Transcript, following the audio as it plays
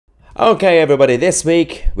Okay, everybody, this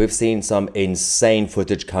week we've seen some insane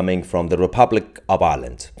footage coming from the Republic of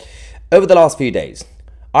Ireland. Over the last few days,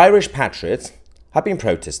 Irish patriots have been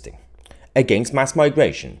protesting against mass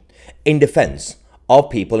migration in defence of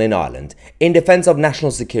people in Ireland, in defence of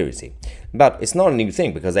national security. But it's not a new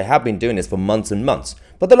thing because they have been doing this for months and months.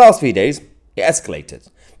 But the last few days, it escalated.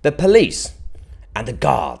 The police and the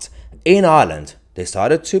guards in Ireland, they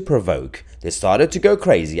started to provoke, they started to go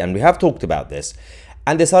crazy, and we have talked about this.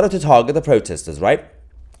 And they started to target the protesters, right?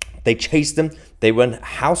 They chased them. They went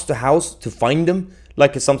house to house to find them,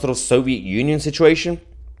 like it's some sort of Soviet Union situation.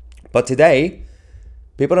 But today,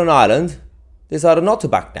 people in Ireland decided not to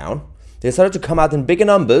back down. They started to come out in bigger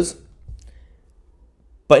numbers,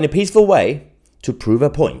 but in a peaceful way, to prove a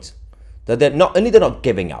point. That they're not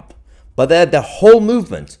giving up, but their whole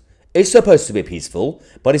movement is supposed to be peaceful,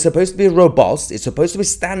 but it's supposed to be robust. It's supposed to be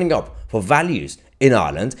standing up for values in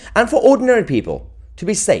Ireland and for ordinary people to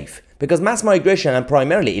be safe, because mass migration, and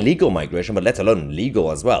primarily illegal migration, but let alone legal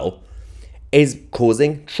as well, is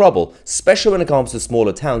causing trouble, especially when it comes to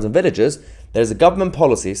smaller towns and villages. There's a government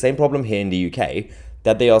policy, same problem here in the UK,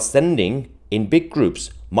 that they are sending in big groups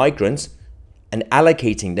migrants and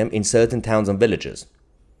allocating them in certain towns and villages.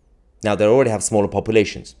 Now, they already have smaller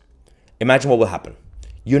populations. Imagine what will happen.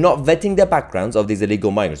 You're not vetting the backgrounds of these illegal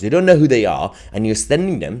migrants. You don't know who they are, and you're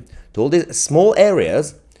sending them to all these small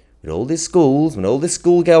areas with all these schools and all these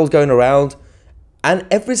schoolgirls going around, and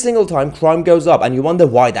every single time crime goes up, and you wonder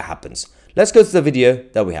why that happens. Let's go to the video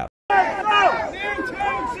that we have.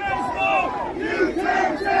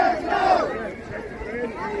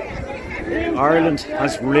 Ireland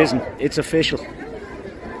has risen. It's official.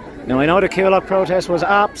 Now, I know the Coolock protest was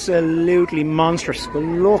absolutely monstrous, but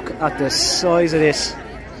look at the size of this.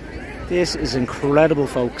 This is incredible,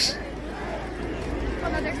 folks.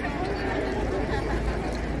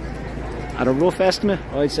 At a rough estimate,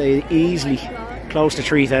 I'd say easily close to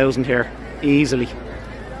 3,000 here. Easily.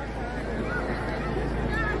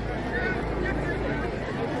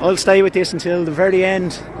 I'll stay with this until the very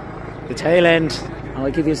end, the tail end, and I'll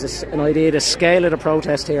give you an idea of the scale of the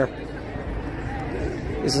protest here.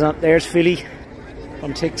 There's Philly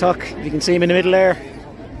on TikTok. You can see him in the middle there.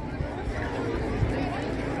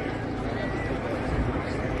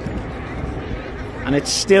 And it's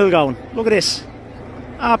still going. Look at this.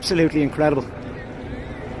 Absolutely incredible.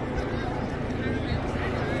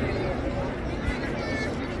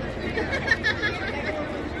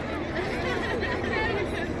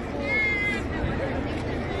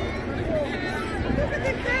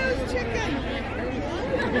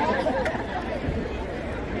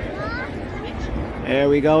 There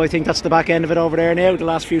we go. I think that's the back end of it over there now. The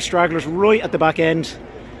last few stragglers right at the back end.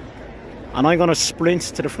 And I'm going to sprint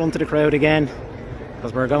to the front of the crowd again,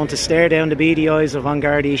 because we're going to stare down the beady eyes of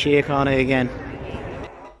Gardaí Síochána again.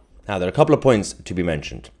 Now, there are a couple of points to be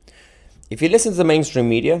mentioned. If you listen to the mainstream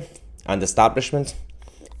media and establishment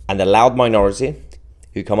and the loud minority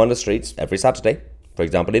who come on the streets every Saturday, for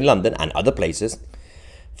example in London and other places,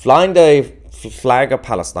 flying the flag of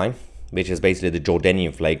Palestine, which is basically the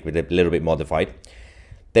Jordanian flag with a little bit modified,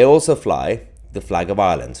 they also fly the flag of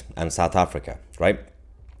Ireland and South Africa, right?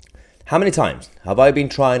 How many times have I been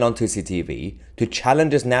trying on Tousi TV to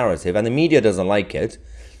challenge this narrative, and the media doesn't like it,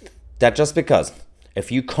 that just because a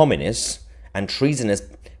few communists and treasonous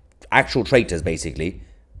actual traitors basically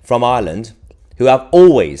from Ireland, who have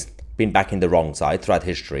always been back in the wrong side throughout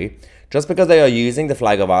history, just because they are using the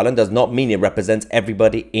flag of Ireland does not mean it represents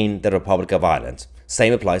everybody in the Republic of Ireland.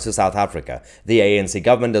 Same applies to South Africa. The ANC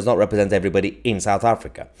government does not represent everybody in South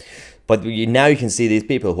Africa. But now you can see these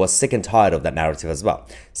people who are sick and tired of that narrative as well.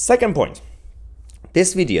 Second point,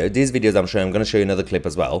 these videos I'm going to show you another clip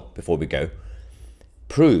as well before we go,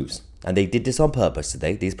 proves, and they did this on purpose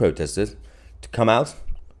today, these protesters, to come out,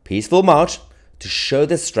 peaceful march, to show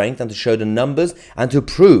their strength and to show the numbers and to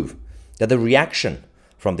prove that the reaction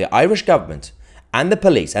from the Irish government and the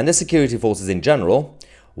police and the security forces in general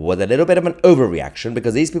was a little bit of an overreaction,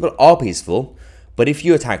 because these people are peaceful, but if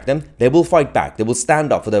you attack them, they will fight back. They will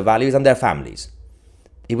stand up for their values and their families.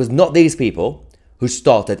 It was not these people who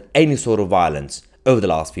started any sort of violence over the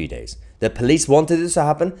last few days. The police wanted it to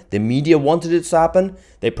happen. The media wanted it to happen.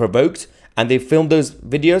 They provoked and they filmed those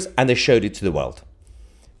videos and they showed it to the world.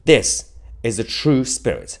 This is the true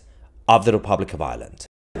spirit of the Republic of Ireland.